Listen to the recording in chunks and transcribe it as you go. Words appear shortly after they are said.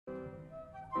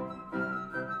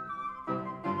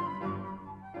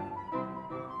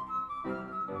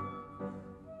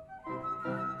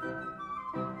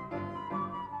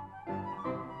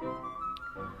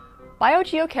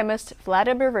Biogeochemist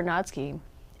Vladimir Vernadsky,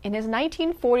 in his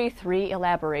 1943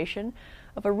 elaboration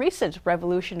of a recent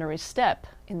revolutionary step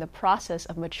in the process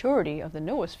of maturity of the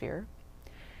noosphere,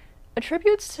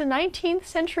 attributes to 19th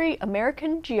century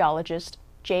American geologist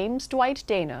James Dwight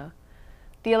Dana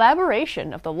the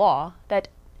elaboration of the law that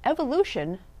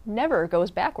evolution never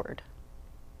goes backward.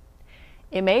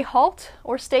 It may halt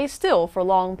or stay still for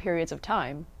long periods of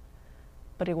time,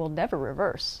 but it will never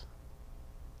reverse.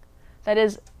 That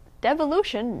is,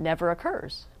 devolution never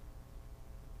occurs.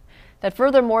 That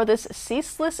furthermore, this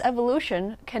ceaseless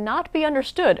evolution cannot be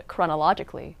understood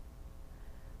chronologically,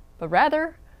 but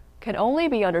rather can only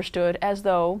be understood as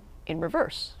though in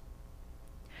reverse,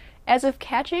 as if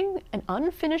catching an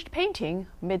unfinished painting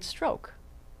mid-stroke.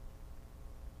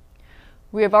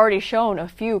 We have already shown a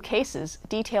few cases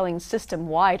detailing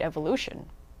system-wide evolution.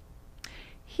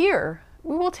 Here,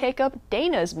 we will take up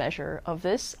Dana's measure of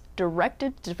this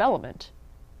directed development,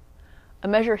 a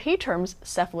measure he terms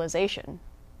cephalization,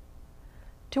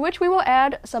 to which we will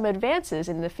add some advances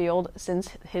in the field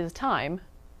since his time,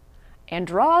 and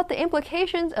draw out the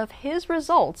implications of his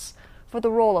results for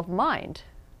the role of mind,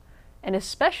 and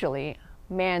especially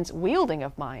man's wielding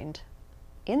of mind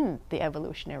in the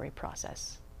evolutionary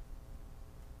process.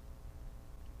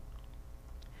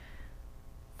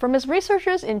 From his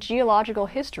researches in geological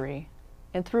history,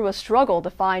 and through a struggle to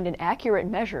find an accurate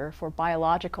measure for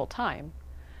biological time,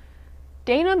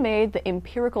 Dana made the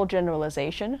empirical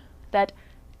generalization that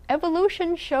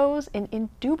evolution shows an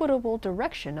indubitable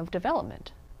direction of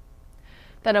development,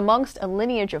 that amongst a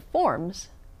lineage of forms,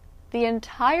 the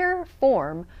entire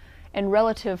form and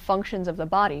relative functions of the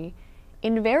body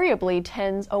invariably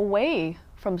tends away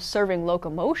from serving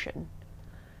locomotion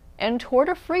and toward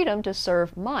a freedom to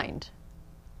serve mind,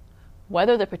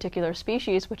 whether the particular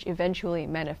species which eventually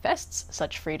manifests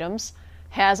such freedoms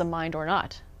has a mind or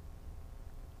not,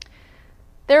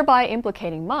 thereby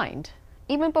implicating mind,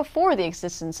 even before the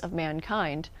existence of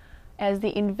mankind, as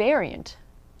the invariant,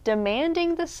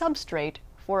 demanding the substrate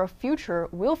for a future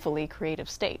willfully creative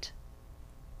state.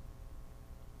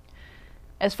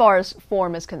 As far as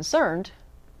form is concerned,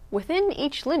 within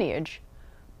each lineage,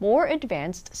 more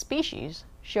advanced species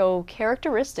show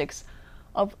characteristics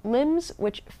of limbs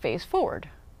which face forward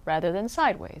rather than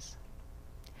sideways,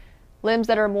 limbs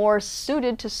that are more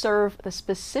suited to serve the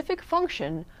specific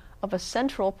function of a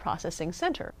central processing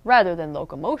center rather than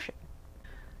locomotion,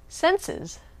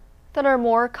 senses that are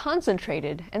more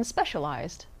concentrated and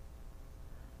specialized,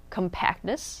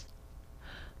 compactness,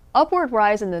 upward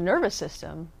rise in the nervous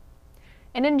system,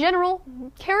 and in general,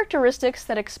 characteristics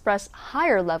that express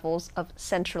higher levels of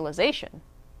centralization,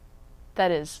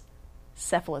 that is,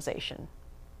 cephalization.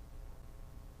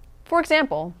 For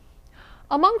example,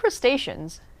 among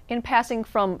crustaceans, in passing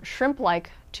from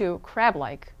shrimp-like to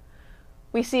crab-like,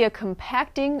 we see a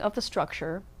compacting of the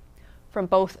structure from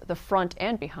both the front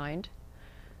and behind,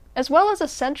 as well as a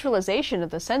centralization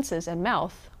of the senses and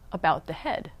mouth about the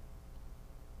head.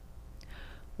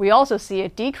 We also see a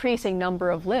decreasing number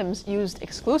of limbs used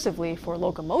exclusively for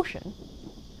locomotion,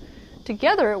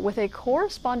 together with a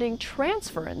corresponding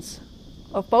transference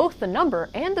of both the number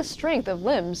and the strength of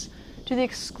limbs to the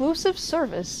exclusive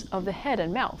service of the head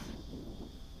and mouth.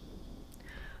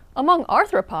 Among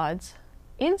arthropods,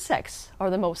 insects are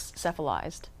the most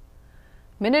cephalized,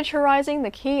 miniaturizing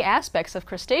the key aspects of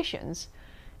crustaceans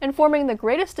and forming the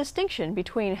greatest distinction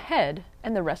between head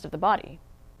and the rest of the body.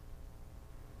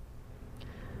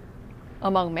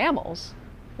 Among mammals,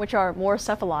 which are more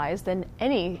cephalized than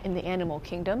any in the animal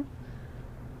kingdom,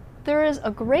 there is a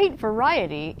great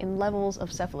variety in levels of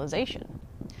cephalization.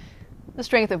 The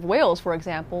strength of whales, for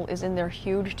example, is in their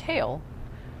huge tail,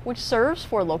 which serves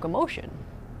for locomotion,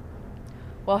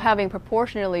 while having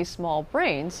proportionally small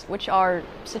brains, which are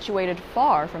situated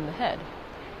far from the head,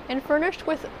 and furnished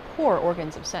with poor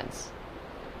organs of sense.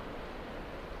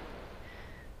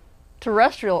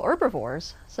 Terrestrial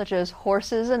herbivores, such as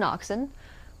horses and oxen,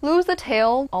 lose the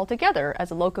tail altogether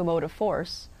as a locomotive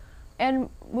force, and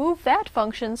move that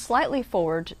function slightly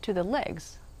forward to the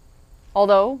legs,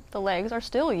 although the legs are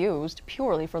still used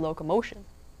purely for locomotion.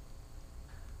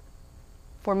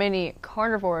 For many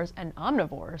carnivores and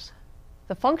omnivores,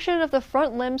 the function of the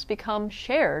front limbs becomes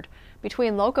shared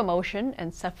between locomotion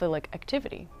and cephalic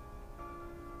activity.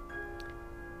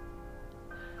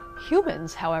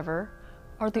 Humans, however,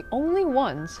 are the only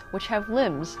ones which have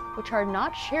limbs which are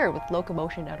not shared with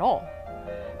locomotion at all,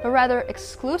 but rather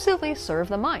exclusively serve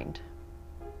the mind.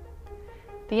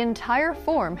 The entire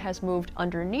form has moved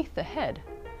underneath the head,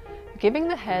 giving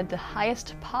the head the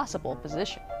highest possible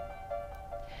position.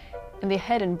 And the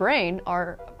head and brain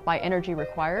are, by energy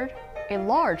required, a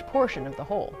large portion of the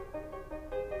whole.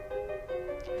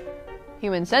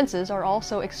 Human senses are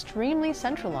also extremely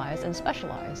centralized and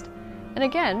specialized, and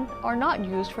again are not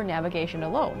used for navigation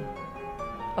alone,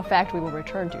 a fact we will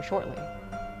return to shortly.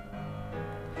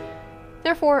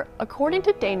 Therefore, according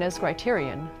to Dana's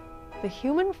criterion, the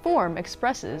human form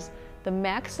expresses the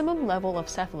maximum level of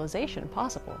cephalization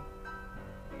possible.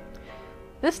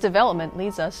 This development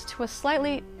leads us to a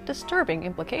slightly disturbing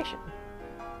implication.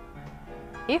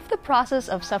 If the process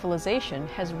of cephalization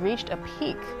has reached a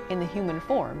peak in the human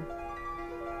form,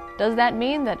 does that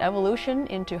mean that evolution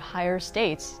into higher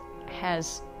states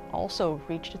has also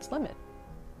reached its limit?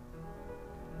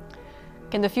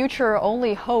 Can the future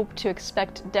only hope to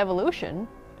expect devolution,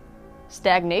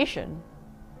 stagnation,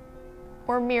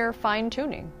 or mere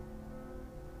fine-tuning?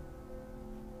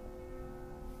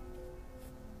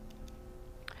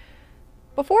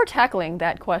 Before tackling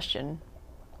that question,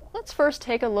 let's first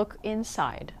take a look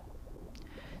inside,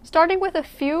 starting with a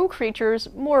few creatures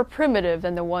more primitive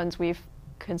than the ones we've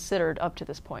considered up to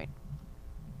this point.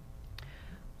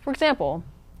 For example,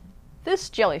 this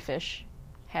jellyfish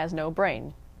has no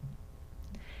brain.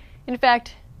 In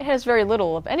fact, it has very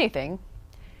little of anything,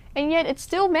 and yet it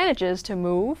still manages to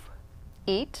move,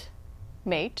 eat,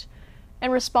 mate,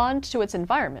 and respond to its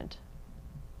environment.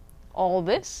 All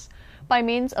this by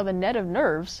means of a net of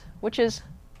nerves which is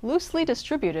loosely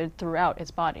distributed throughout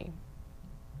its body.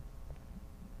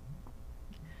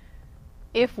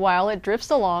 If, while it drifts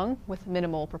along with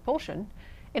minimal propulsion,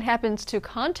 it happens to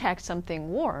contact something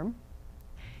warm,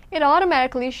 it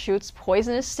automatically shoots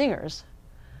poisonous stingers,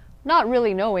 not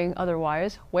really knowing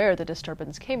otherwise where the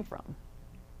disturbance came from.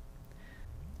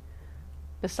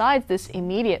 Besides this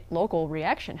immediate local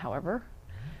reaction, however,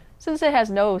 since it has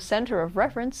no center of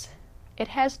reference, it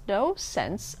has no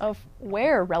sense of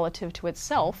where relative to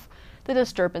itself the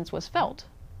disturbance was felt.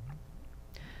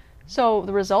 So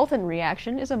the resultant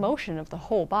reaction is a motion of the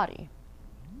whole body.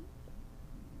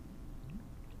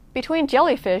 Between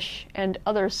jellyfish and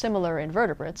other similar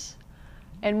invertebrates,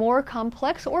 and more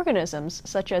complex organisms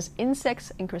such as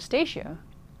insects and crustacea,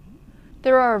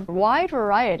 there are a wide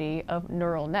variety of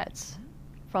neural nets,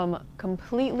 from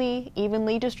completely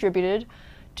evenly distributed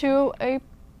to a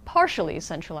partially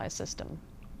centralized system.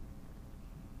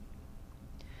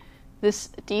 This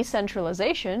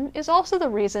decentralization is also the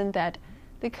reason that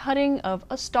the cutting of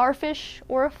a starfish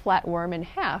or a flatworm in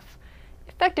half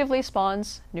effectively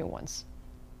spawns new ones.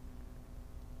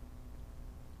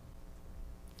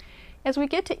 As we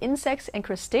get to insects and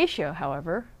crustacea,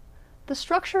 however, the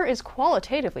structure is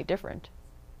qualitatively different.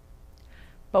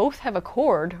 Both have a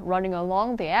cord running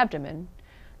along the abdomen,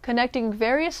 connecting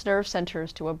various nerve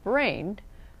centers to a brain,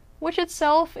 which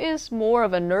itself is more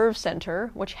of a nerve center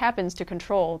which happens to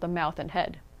control the mouth and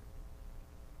head.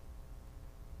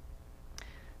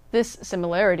 This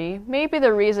similarity may be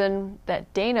the reason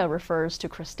that Dana refers to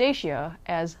crustacea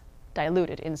as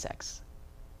diluted insects.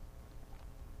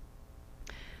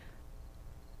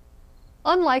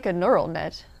 Unlike a neural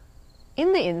net,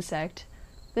 in the insect,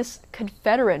 this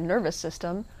confederate nervous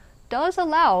system does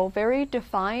allow very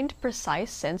defined, precise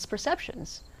sense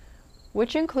perceptions,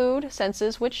 which include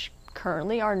senses which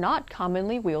currently are not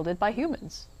commonly wielded by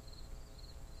humans.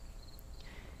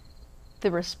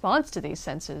 The response to these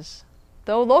senses,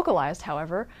 though localized,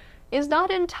 however, is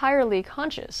not entirely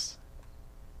conscious.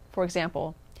 For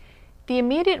example, the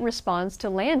immediate response to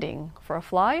landing for a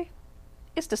fly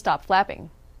is to stop flapping,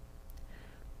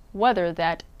 whether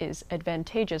that is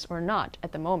advantageous or not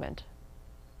at the moment.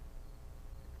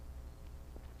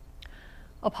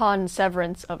 Upon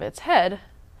severance of its head,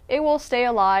 it will stay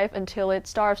alive until it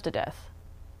starves to death.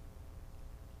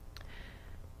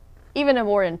 Even a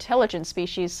more intelligent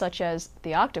species such as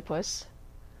the octopus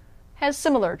has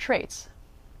similar traits.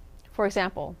 For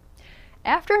example,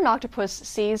 after an octopus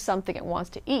sees something it wants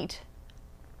to eat,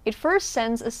 it first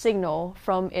sends a signal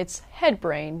from its head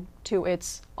brain to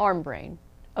its arm brain,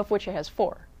 of which it has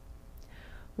 4,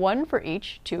 one for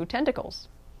each 2 tentacles.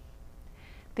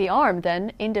 The arm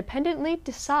then independently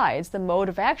decides the mode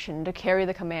of action to carry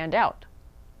the command out.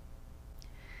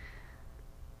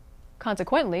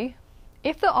 Consequently,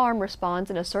 if the arm responds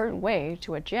in a certain way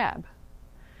to a jab,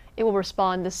 it will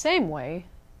respond the same way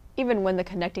even when the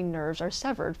connecting nerves are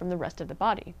severed from the rest of the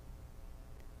body.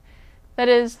 That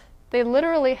is, they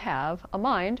literally have a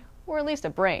mind, or at least a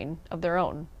brain, of their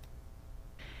own.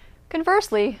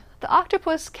 Conversely, the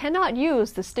octopus cannot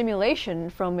use the stimulation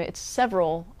from its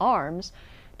several arms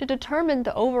to determine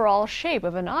the overall shape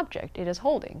of an object it is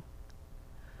holding,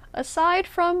 aside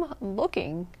from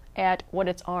looking at what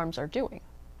its arms are doing.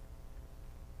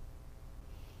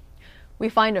 We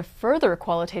find a further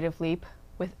qualitative leap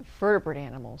with vertebrate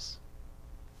animals.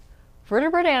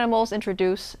 vertebrate animals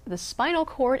introduce the spinal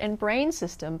cord and brain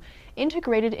system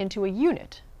integrated into a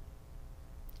unit.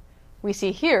 We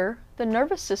see here the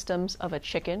nervous systems of a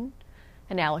chicken,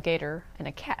 an alligator, and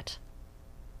a cat.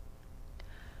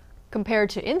 Compared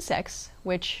to insects,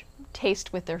 which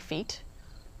taste with their feet,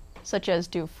 such as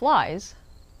do flies,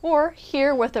 or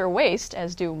hear with their waist,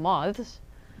 as do moths,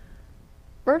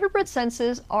 vertebrate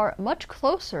senses are much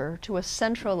closer to a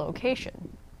central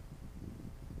location.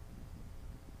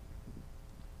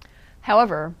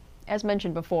 However, as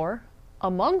mentioned before,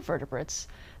 among vertebrates,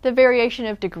 the variation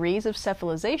of degrees of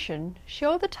cephalization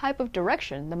show the type of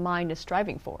direction the mind is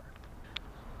striving for.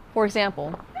 For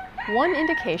example, one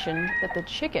indication that the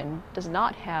chicken does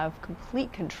not have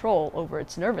complete control over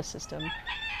its nervous system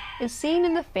is seen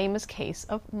in the famous case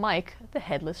of Mike the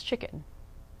headless chicken,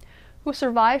 who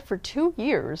survived for 2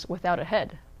 years without a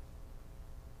head.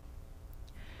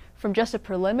 From just a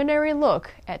preliminary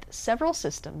look at several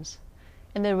systems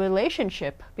and the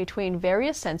relationship between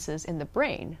various senses in the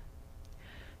brain,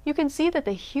 you can see that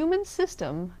the human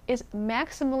system is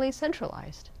maximally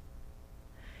centralized.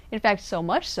 In fact, so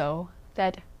much so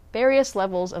that various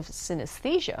levels of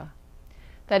synesthesia,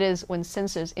 that is, when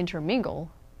senses intermingle,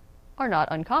 are not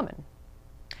uncommon.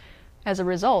 As a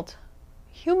result,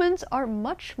 humans are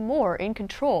much more in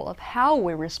control of how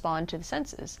we respond to the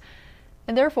senses,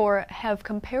 and therefore have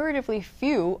comparatively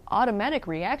few automatic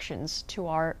reactions to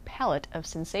our palette of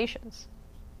sensations.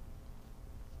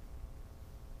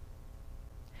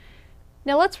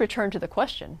 Now let's return to the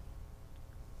question.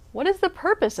 What is the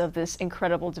purpose of this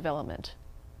incredible development?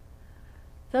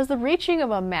 Does the reaching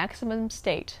of a maximum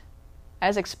state,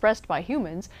 as expressed by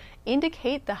humans,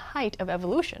 indicate the height of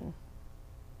evolution?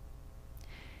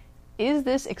 Is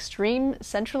this extreme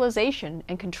centralization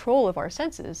and control of our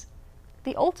senses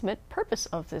the ultimate purpose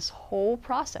of this whole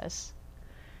process?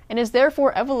 And is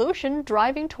therefore evolution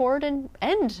driving toward an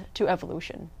end to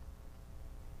evolution?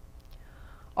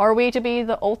 Are we to be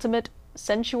the ultimate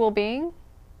sensual being?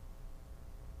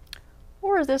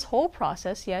 Or is this whole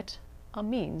process yet a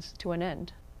means to an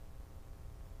end?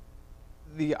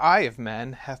 The eye of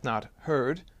man hath not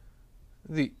heard,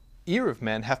 the ear of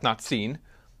man hath not seen,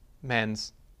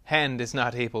 man's hand is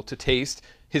not able to taste,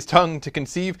 his tongue to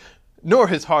conceive, nor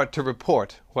his heart to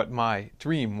report what my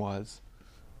dream was.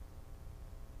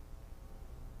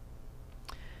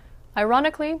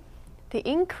 Ironically, the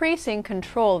increasing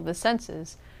control of the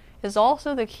senses is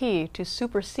also the key to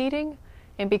superseding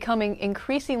and becoming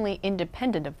increasingly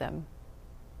independent of them.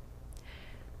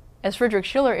 As Friedrich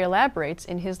Schiller elaborates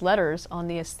in his letters on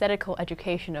the aesthetical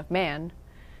education of man,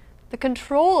 the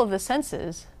control of the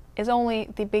senses is only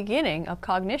the beginning of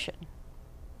cognition.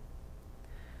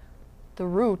 The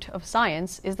root of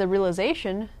science is the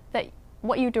realization that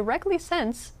what you directly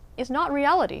sense is not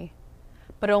reality,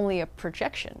 but only a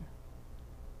projection.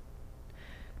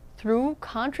 Through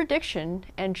contradiction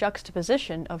and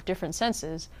juxtaposition of different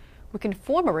senses, we can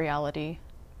form a reality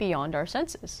beyond our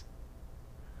senses.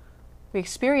 We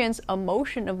experience a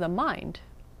motion of the mind,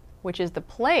 which is the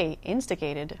play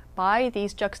instigated by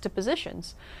these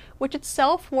juxtapositions, which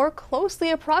itself more closely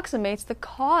approximates the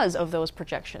cause of those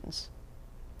projections.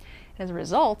 As a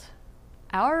result,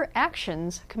 our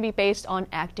actions can be based on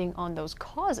acting on those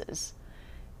causes,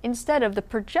 instead of the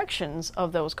projections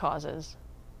of those causes.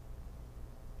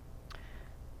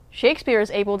 Shakespeare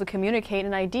is able to communicate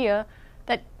an idea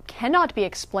that cannot be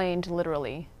explained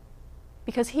literally,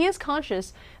 because he is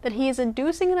conscious that he is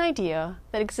inducing an idea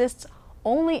that exists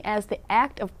only as the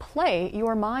act of play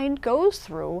your mind goes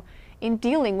through in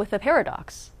dealing with the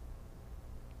paradox.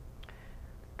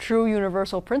 True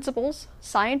universal principles,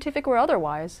 scientific or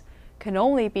otherwise, can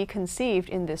only be conceived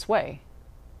in this way.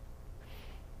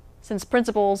 Since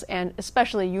principles, and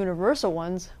especially universal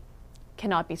ones,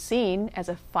 cannot be seen as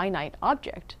a finite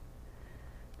object,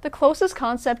 the closest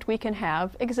concept we can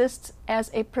have exists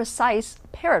as a precise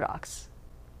paradox.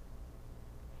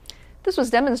 This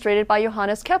was demonstrated by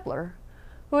Johannes Kepler,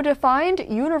 who defined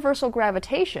universal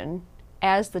gravitation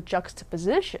as the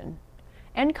juxtaposition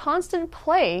and constant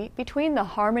play between the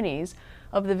harmonies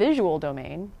of the visual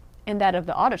domain and that of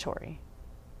the auditory.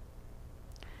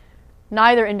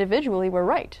 Neither individually were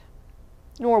right,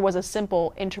 nor was a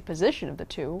simple interposition of the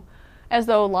two, as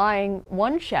though lying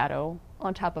one shadow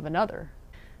on top of another.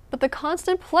 But the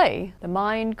constant play the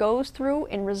mind goes through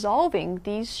in resolving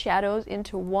these shadows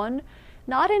into one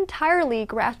not entirely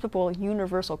graspable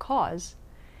universal cause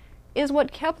is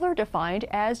what Kepler defined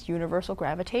as universal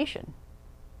gravitation.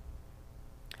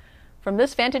 From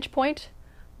this vantage point,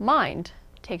 mind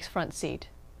takes front seat,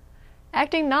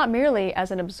 acting not merely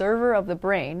as an observer of the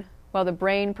brain, while the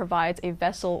brain provides a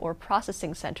vessel or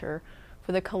processing center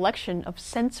for the collection of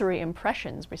sensory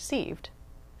impressions received,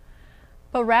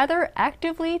 but rather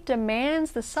actively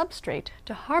demands the substrate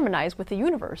to harmonize with the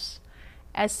universe,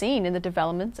 as seen in the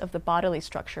development of the bodily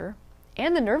structure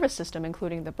and the nervous system,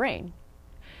 including the brain,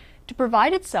 to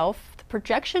provide itself the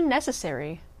projection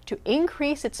necessary to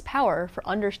increase its power for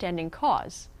understanding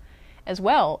cause, as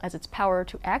well as its power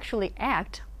to actually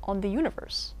act on the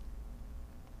universe.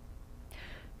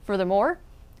 Furthermore,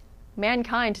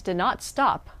 mankind did not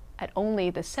stop at only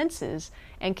the senses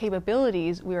and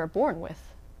capabilities we are born with,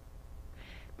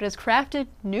 but has crafted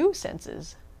new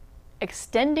senses,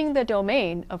 extending the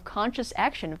domain of conscious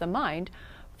action of the mind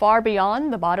far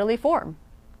beyond the bodily form.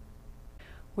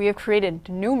 We have created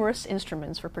numerous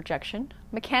instruments for projection,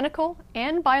 mechanical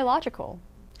and biological,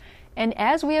 and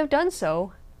as we have done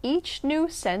so, each new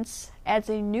sense adds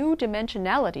a new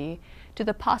dimensionality to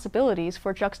the possibilities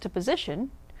for juxtaposition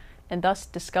and thus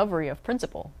discovery of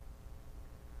principle.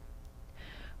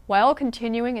 While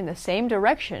continuing in the same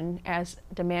direction as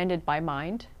demanded by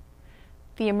mind,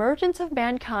 the emergence of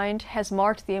mankind has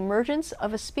marked the emergence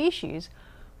of a species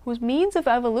whose means of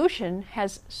evolution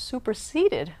has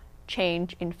superseded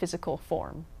change in physical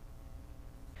form.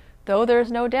 Though there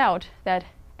is no doubt that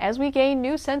as we gain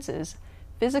new senses,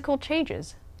 physical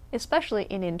changes, especially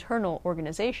in internal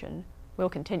organization, will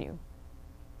continue.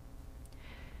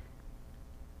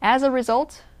 As a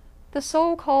result, the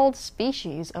so-called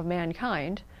species of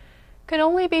mankind can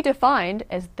only be defined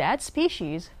as that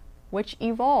species which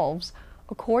evolves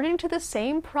according to the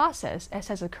same process as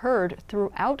has occurred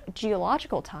throughout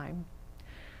geological time,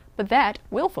 but that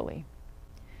willfully.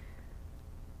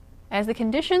 As the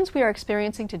conditions we are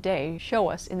experiencing today show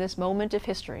us in this moment of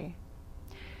history,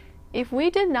 if we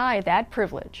deny that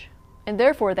privilege, and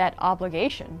therefore that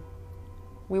obligation,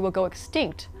 we will go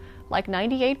extinct like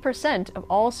 98% of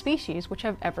all species which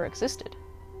have ever existed.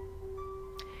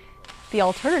 The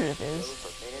alternative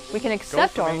is, we can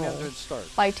accept our role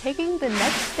by taking the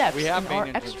next steps in our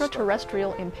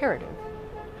extraterrestrial imperative,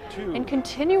 and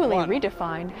continually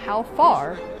redefine how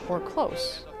far or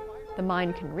close the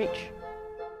mind can reach.